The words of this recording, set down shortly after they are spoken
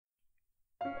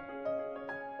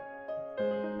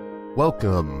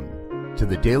Welcome to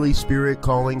the Daily Spirit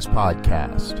Callings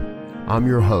podcast. I'm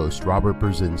your host, Robert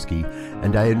Brzezinski,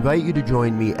 and I invite you to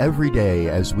join me every day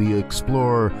as we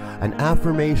explore an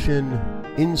affirmation,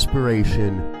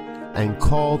 inspiration, and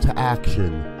call to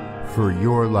action for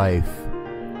your life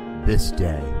this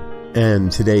day.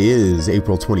 And today is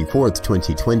April 24th,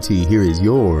 2020. Here is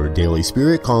your Daily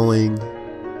Spirit Calling.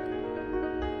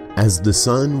 As the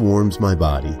sun warms my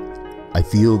body, I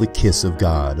feel the kiss of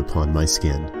God upon my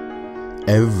skin.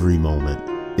 Every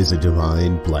moment is a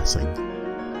divine blessing.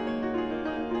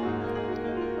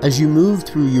 As you move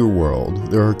through your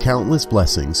world, there are countless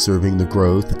blessings serving the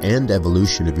growth and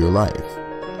evolution of your life.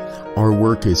 Our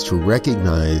work is to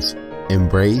recognize,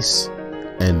 embrace,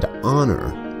 and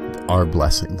honor our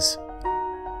blessings.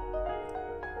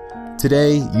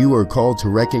 Today, you are called to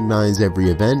recognize every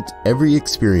event, every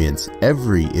experience,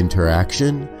 every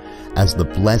interaction as the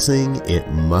blessing it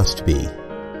must be.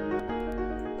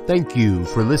 Thank you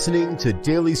for listening to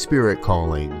Daily Spirit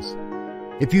Callings.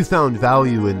 If you found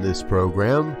value in this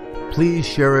program, please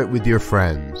share it with your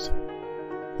friends.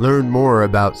 Learn more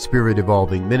about Spirit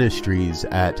Evolving Ministries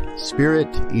at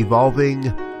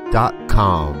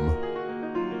spiritevolving.com.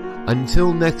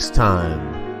 Until next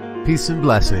time, peace and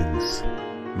blessings.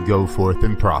 Go forth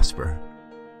and prosper.